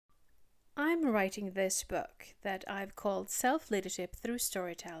I'm writing this book that I've called Self-Leadership Through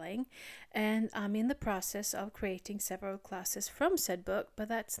Storytelling, and I'm in the process of creating several classes from said book, but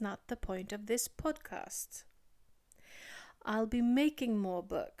that's not the point of this podcast. I'll be making more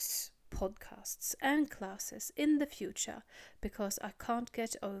books, podcasts, and classes in the future because I can't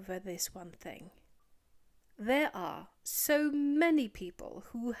get over this one thing. There are so many people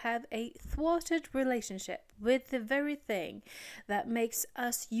who have a thwarted relationship with the very thing that makes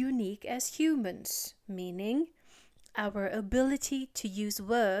us unique as humans, meaning our ability to use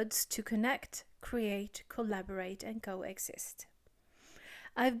words to connect, create, collaborate, and coexist.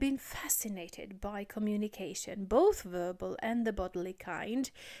 I've been fascinated by communication, both verbal and the bodily kind,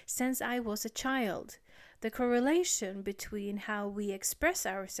 since I was a child. The correlation between how we express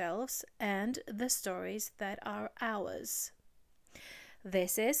ourselves and the stories that are ours.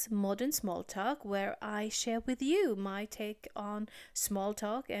 This is Modern Small Talk, where I share with you my take on small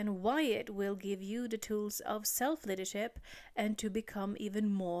talk and why it will give you the tools of self-leadership and to become even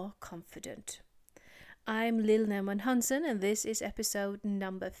more confident. I'm Lil Neumann Hansen, and this is episode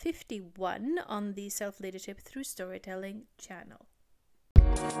number 51 on the Self-Leadership Through Storytelling channel.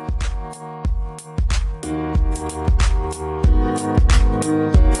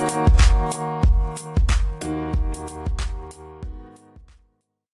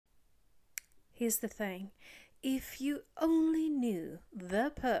 Here's the thing. If you only knew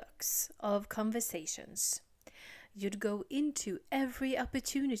the perks of conversations, you'd go into every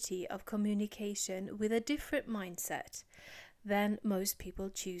opportunity of communication with a different mindset than most people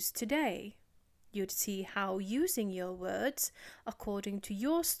choose today. You'd see how using your words according to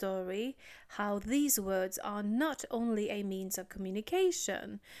your story, how these words are not only a means of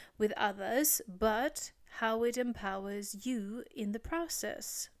communication with others, but how it empowers you in the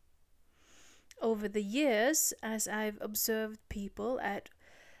process. Over the years, as I've observed people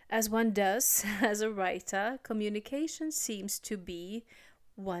as one does as a writer, communication seems to be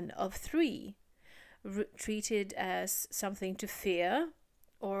one of three. Treated as something to fear,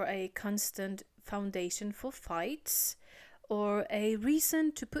 or a constant foundation for fights, or a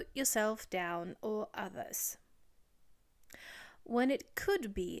reason to put yourself down or others. When it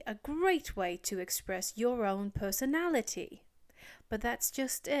could be a great way to express your own personality. But that's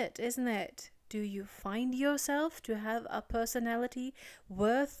just it, isn't it? Do you find yourself to have a personality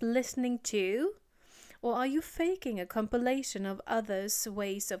worth listening to? Or are you faking a compilation of others'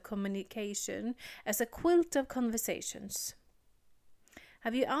 ways of communication as a quilt of conversations?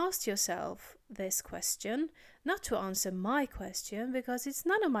 Have you asked yourself this question? Not to answer my question, because it's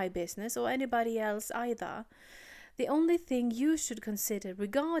none of my business or anybody else either. The only thing you should consider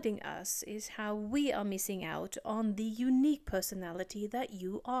regarding us is how we are missing out on the unique personality that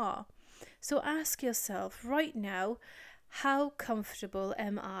you are. So ask yourself right now, how comfortable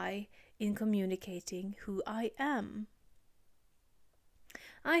am I in communicating who I am?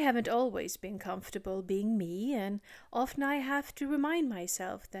 I haven't always been comfortable being me, and often I have to remind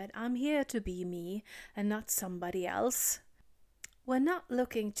myself that I'm here to be me and not somebody else. We're not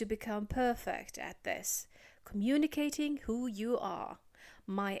looking to become perfect at this, communicating who you are.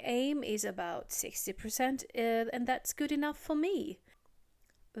 My aim is about 60%, and that's good enough for me.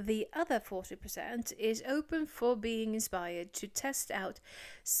 The other 40% is open for being inspired to test out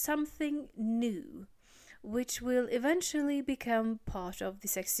something new, which will eventually become part of the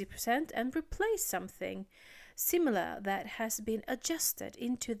 60% and replace something similar that has been adjusted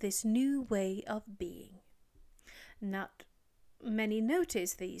into this new way of being. Not many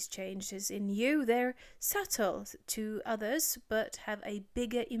notice these changes in you. They're subtle to others, but have a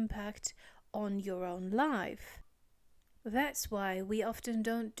bigger impact on your own life. That's why we often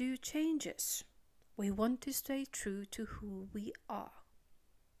don't do changes. We want to stay true to who we are.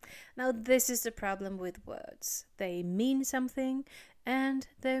 Now, this is the problem with words. They mean something, and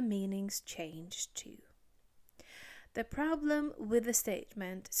their meanings change too. The problem with the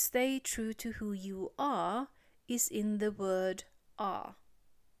statement, stay true to who you are, is in the word are.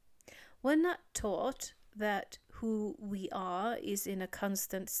 We're not taught that who we are is in a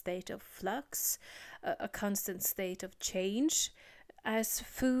constant state of flux, a constant state of change. As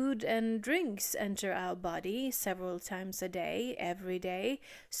food and drinks enter our body several times a day, every day,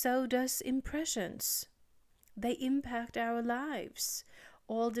 so does impressions. They impact our lives,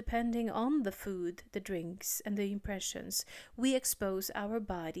 all depending on the food, the drinks, and the impressions we expose our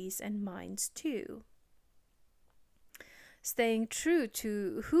bodies and minds to. Staying true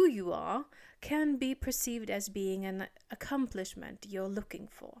to who you are can be perceived as being an accomplishment you're looking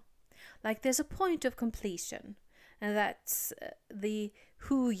for. Like there's a point of completion, and that's the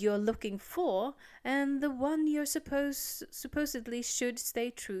who you're looking for and the one you're supposedly should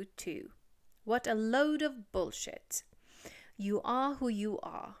stay true to. What a load of bullshit. You are who you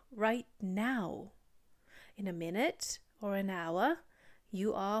are right now. In a minute or an hour,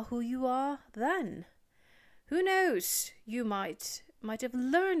 you are who you are then. Who knows? You might have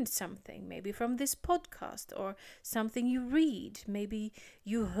learned something, maybe from this podcast, or something you read. Maybe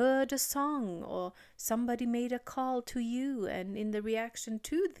you heard a song, or somebody made a call to you, and in the reaction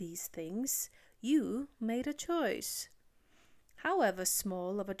to these things, you made a choice. However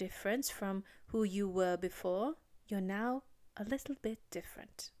small of a difference from who you were before, you're now a little bit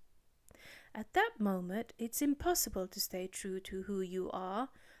different. At that moment, it's impossible to stay true to who you are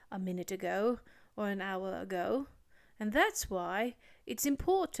a minute ago or an hour ago. And that's why it's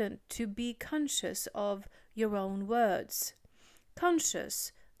important to be conscious of your own words.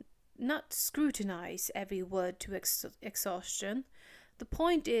 Conscious, not scrutinize every word to exhaustion. The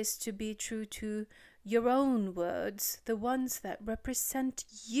point is to be true to your own words, the ones that represent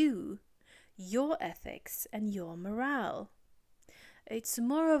you, your ethics and your morale. It's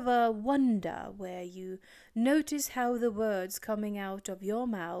more of a wonder where you notice how the words coming out of your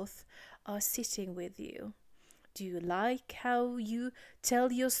mouth are sitting with you. Do you like how you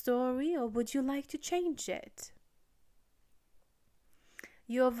tell your story, or would you like to change it?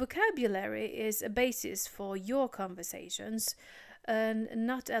 Your vocabulary is a basis for your conversations, and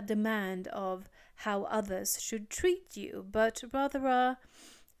not a demand of how others should treat you, but rather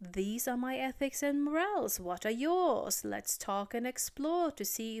these are my ethics and morals. What are yours? Let's talk and explore to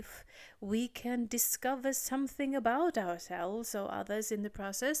see if we can discover something about ourselves or others in the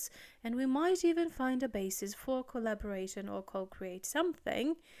process, and we might even find a basis for collaboration or co-create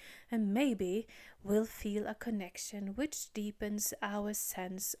something, and maybe we'll feel a connection which deepens our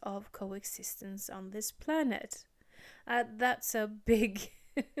sense of coexistence on this planet. That's a big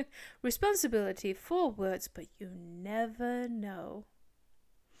responsibility for words, but you never know.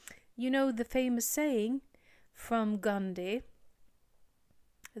 You know the famous saying from Gandhi,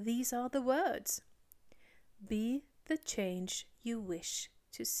 these are the words: be the change you wish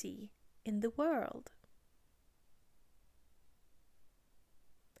to see in the world.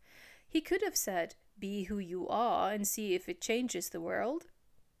 He could have said, be who you are and see if it changes the world,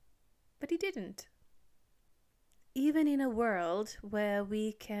 but he didn't. Even in a world where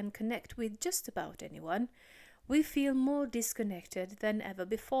we can connect with just about anyone, we feel more disconnected than ever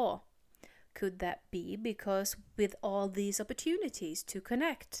before. Could that be because with all these opportunities to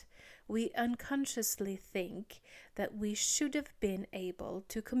connect, we unconsciously think that we should have been able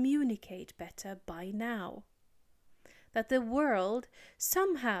to communicate better by now? That the world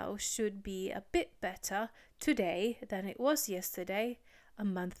somehow should be a bit better today than it was yesterday, a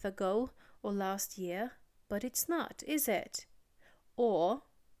month ago, or last year, but it's not, is it? Or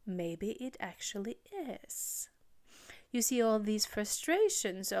maybe it actually is. You see all these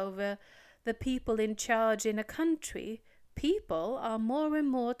frustrations over the people in charge in a country. People are more and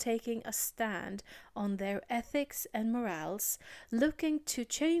more taking a stand on their ethics and morals, looking to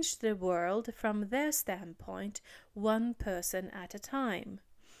change the world from their standpoint, one person at a time,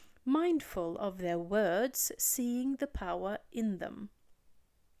 mindful of their words, seeing the power in them.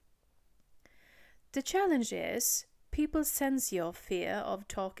 The challenge is, people sense your fear of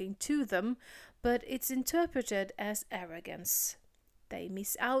talking to them, but it's interpreted as arrogance. They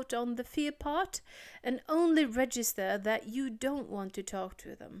miss out on the fear part and only register that you don't want to talk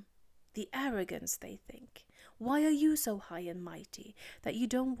to them. The arrogance, they think. Why are you so high and mighty that you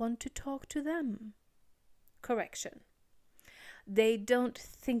don't want to talk to them? Correction. They don't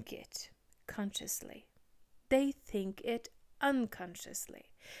think it consciously. They think it unconsciously.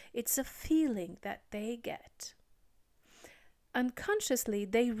 It's a feeling that they get. Unconsciously,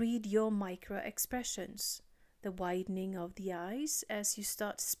 they read your micro expressions. The widening of the eyes as you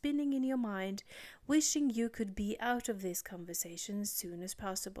start spinning in your mind, wishing you could be out of this conversation as soon as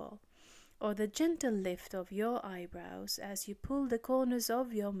possible. Or the gentle lift of your eyebrows as you pull the corners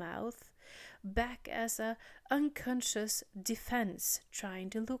of your mouth back as a unconscious defense, trying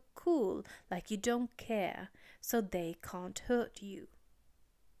to look cool, like you don't care, so they can't hurt you.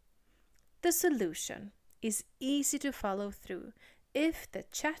 The solution is easy to follow through if the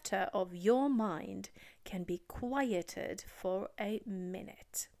chatter of your mind can be quieted for a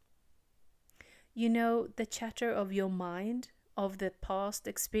minute. You know, the chatter of your mind, of the past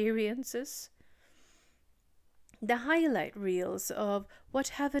experiences, the highlight reels of what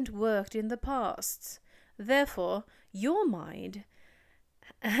haven't worked in the past. Therefore, your mind,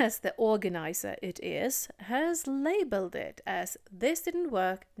 as the organizer it is, has labeled it as this didn't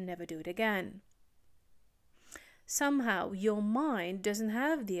work, never do it again. Somehow your mind doesn't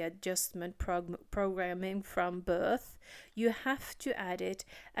have the adjustment programming from birth. You have to add it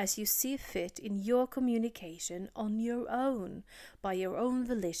as you see fit in your communication on your own, by your own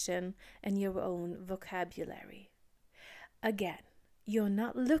volition and your own vocabulary. Again, you're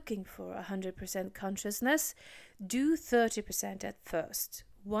not looking for 100% consciousness. Do 30% at first.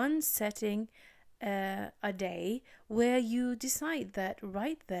 One setting a day where you decide that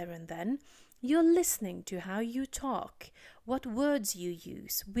right there and then you're listening to how you talk, what words you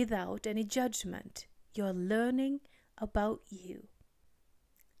use without any judgment. You're learning about you.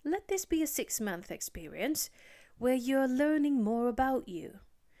 Let this be a 6-month experience where you're learning more about you.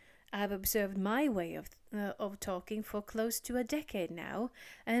 I've observed my way of talking for close to a decade now,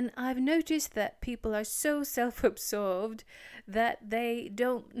 and I've noticed that people are so self-absorbed that they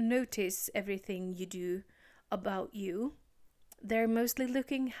don't notice everything you do about you. They're mostly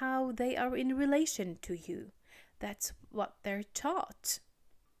looking how they are in relation to you. That's what they're taught.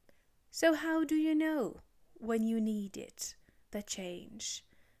 So how do you know when you need it, the change,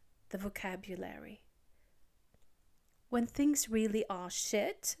 the vocabulary? When things really are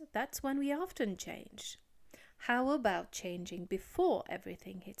shit, that's when we often change. How about changing before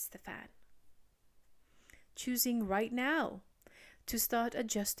everything hits the fan? Choosing right now to start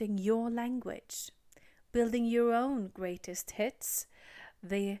adjusting your language, building your own greatest hits,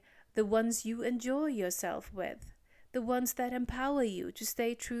 the ones you enjoy yourself with, the ones that empower you to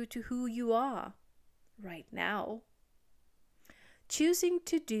stay true to who you are right now. Choosing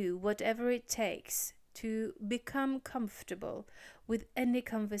to do whatever it takes to become comfortable with any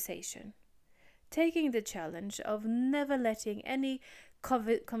conversation. Taking the challenge of never letting any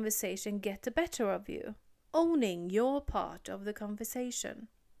conversation get the better of you. Owning your part of the conversation.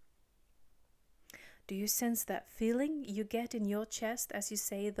 Do you sense that feeling you get in your chest as you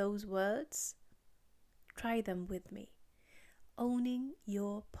say those words? Try them with me. Owning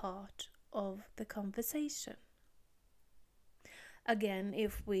your part of the conversation. Again,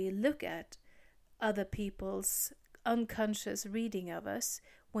 if we look at other people's unconscious reading of us,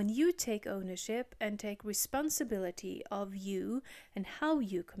 when you take ownership and take responsibility of you and how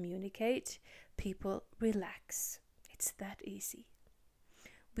you communicate, people relax. It's that easy.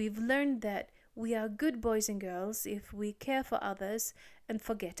 We've learned that we are good boys and girls if we care for others and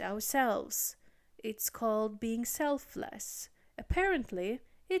forget ourselves. It's called being selfless. Apparently,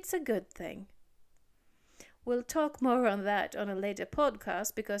 it's a good thing. We'll talk more on that on a later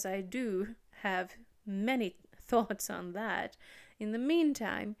podcast because I do have many thoughts on that. In the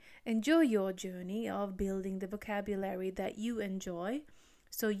meantime, enjoy your journey of building the vocabulary that you enjoy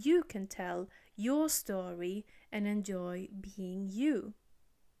so you can tell your story and enjoy being you.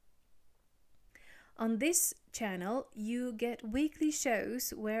 On this channel, you get weekly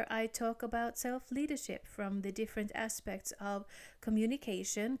shows where I talk about self-leadership from the different aspects of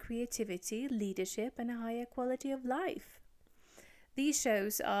communication, creativity, leadership, and a higher quality of life. These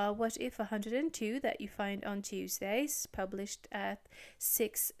shows are What If 102 that you find on Tuesdays, published at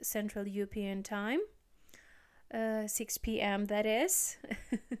 6 Central European Time, 6 p.m. that is,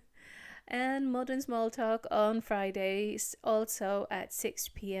 and Modern Small Talk on Fridays, also at 6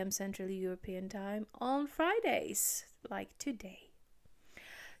 p.m. Central European Time on Fridays, like today.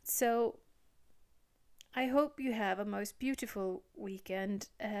 So I hope you have a most beautiful weekend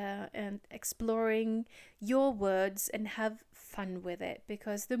and exploring your words and have fun with it,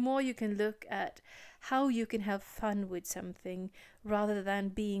 because the more you can look at how you can have fun with something rather than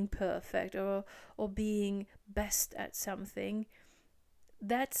being perfect or being best at something,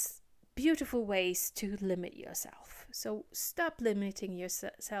 that's beautiful ways to limit yourself. So stop limiting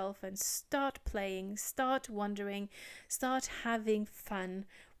yourself and start playing, start wondering, start having fun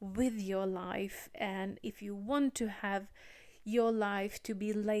with your life. And if you want to have your life to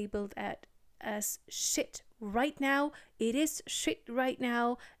be labeled as shit right now, it is shit right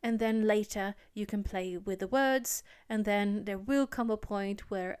now, and then later you can play with the words, and then there will come a point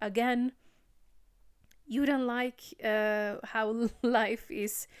where again you don't like how life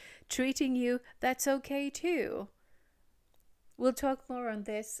is treating you. That's okay too. We'll talk more on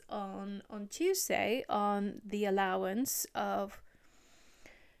this on Tuesday, on the allowance of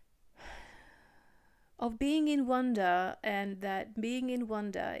being in wonder, and that being in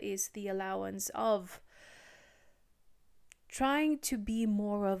wonder is the allowance of trying to be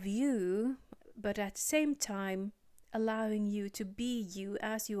more of you, but at the same time allowing you to be you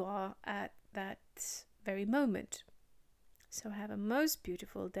as you are at that very moment. So have a most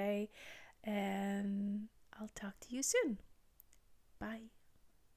beautiful day, and I'll talk to you soon. Bye.